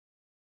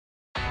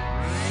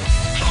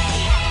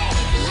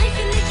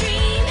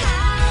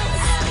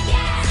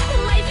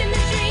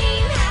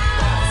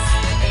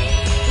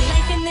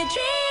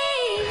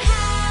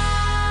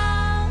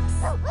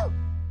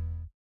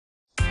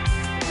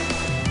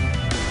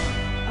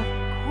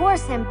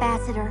course,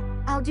 Ambassador.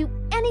 I'll do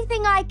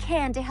anything I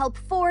can to help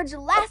forge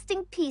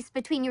lasting peace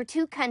between your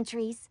two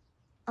countries.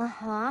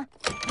 Uh-huh.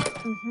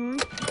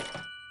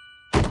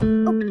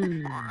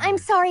 Oh, I'm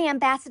sorry,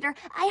 Ambassador.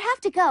 I have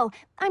to go.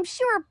 I'm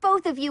sure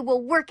both of you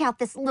will work out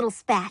this little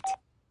spat.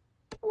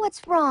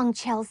 What's wrong,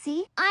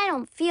 Chelsea? I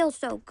don't feel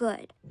so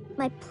good.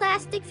 My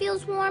plastic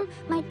feels warm,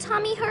 my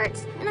tummy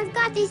hurts, and I've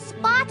got these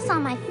spots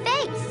on my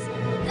face.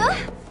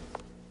 Ugh.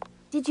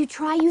 Did you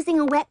try using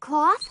a wet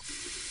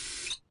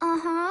cloth?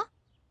 Uh-huh.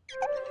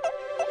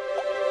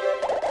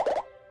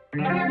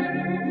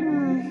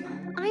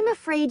 I'm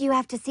afraid you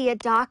have to see a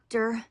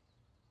doctor.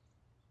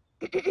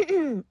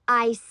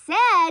 I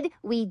said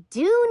we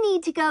do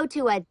need to go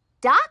to a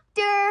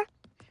doctor.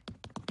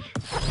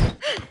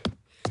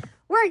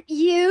 Weren't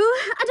you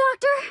a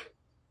doctor?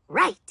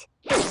 Right.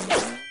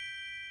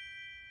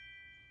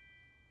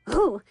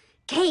 Ooh,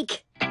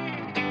 cake.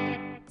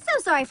 So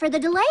sorry for the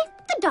delay.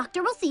 The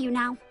doctor will see you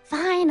now.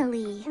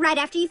 Finally. Right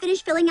after you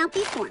finish filling out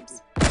these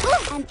forms.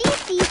 Ooh, and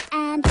these,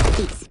 and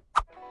these.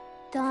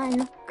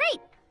 Done.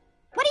 Great.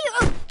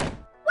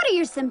 What are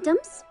your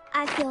symptoms?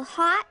 I feel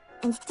hot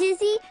and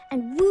dizzy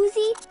and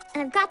woozy,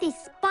 and I've got these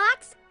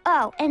spots.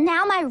 Oh, and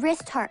now my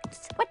wrist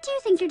hurts. What do you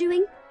think you're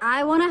doing?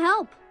 I want to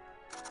help.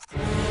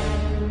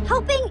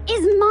 Helping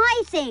is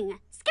my thing.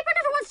 Skipper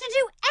never wants to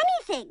do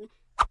anything.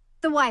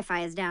 The Wi-Fi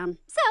is down,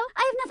 so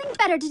I have nothing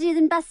better to do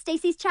than bust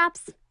Stacy's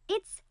chops.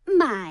 It's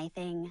my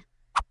thing.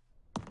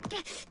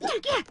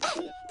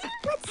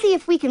 Let's see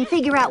if we can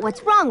figure out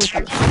what's wrong with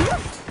you.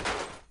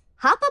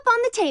 Hop up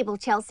on the table,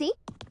 Chelsea.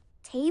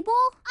 Table?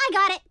 I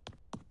got it.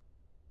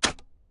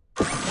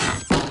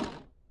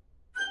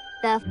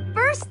 The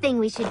first thing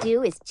we should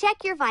do is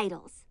check your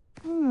vitals.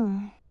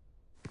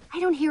 I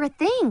don't hear a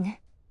thing.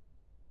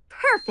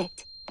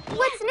 Perfect.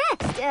 What's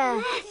next?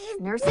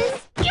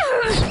 Nurses?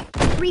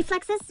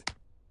 Reflexes?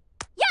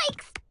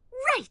 Yikes!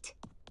 Right.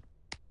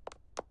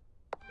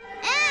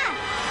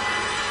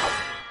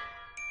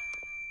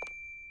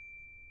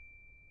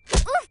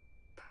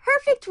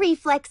 Perfect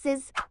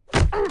reflexes.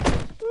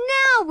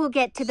 Now we'll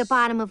get to the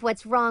bottom of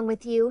what's wrong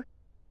with you.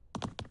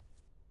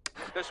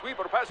 The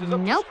sweeper passes up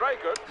Nope. to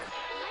striker.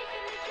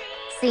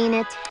 Seen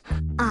it.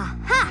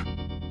 Aha!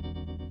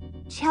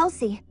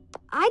 Chelsea,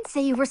 I'd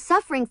say you were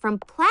suffering from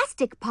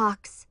plastic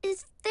pox.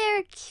 Is there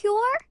a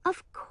cure?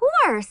 Of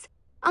course.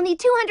 I'll need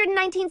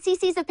 219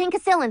 cc's of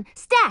penicillin.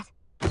 Stat!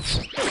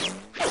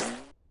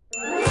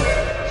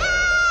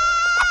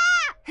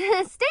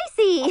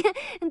 Stacy,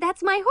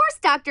 that's my horse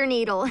doctor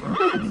needle.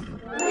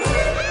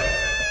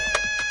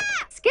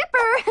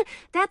 Skipper,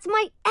 that's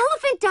my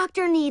elephant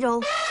doctor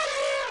needle.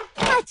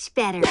 Much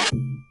better.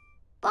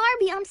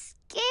 Barbie, I'm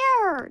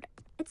scared.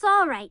 It's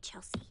all right,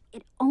 Chelsea.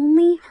 It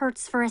only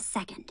hurts for a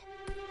second.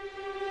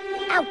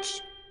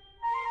 Ouch.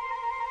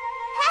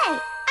 Hey,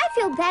 I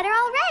feel better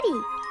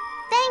already.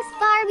 Thanks,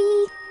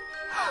 Barbie.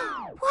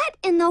 What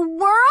in the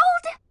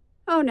world?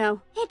 Oh,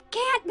 no. It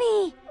can't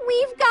be.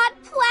 We've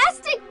got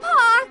plastic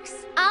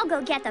pox. I'll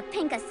go get the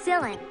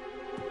penicillin.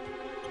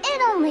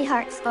 It only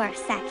hurts for a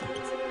second.